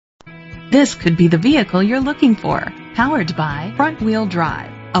This could be the vehicle you're looking for. Powered by front-wheel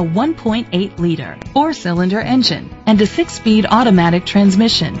drive, a 1.8-liter 4-cylinder engine, and a 6-speed automatic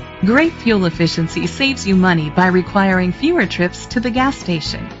transmission. Great fuel efficiency saves you money by requiring fewer trips to the gas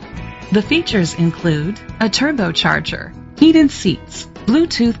station. The features include a turbocharger, heated seats,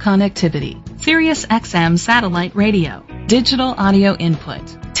 Bluetooth connectivity, Sirius XM satellite radio, digital audio input,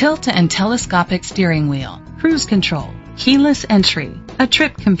 tilt and telescopic steering wheel, cruise control, keyless entry, a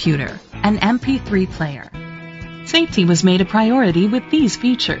trip computer, an MP3 player. Safety was made a priority with these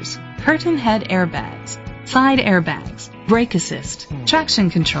features: curtain head airbags, side airbags, brake assist,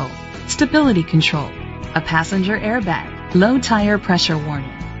 traction control, stability control, a passenger airbag, low tire pressure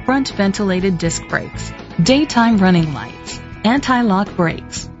warning, front ventilated disc brakes, daytime running lights, anti-lock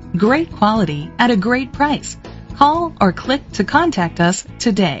brakes. Great quality at a great price. Call or click to contact us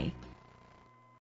today.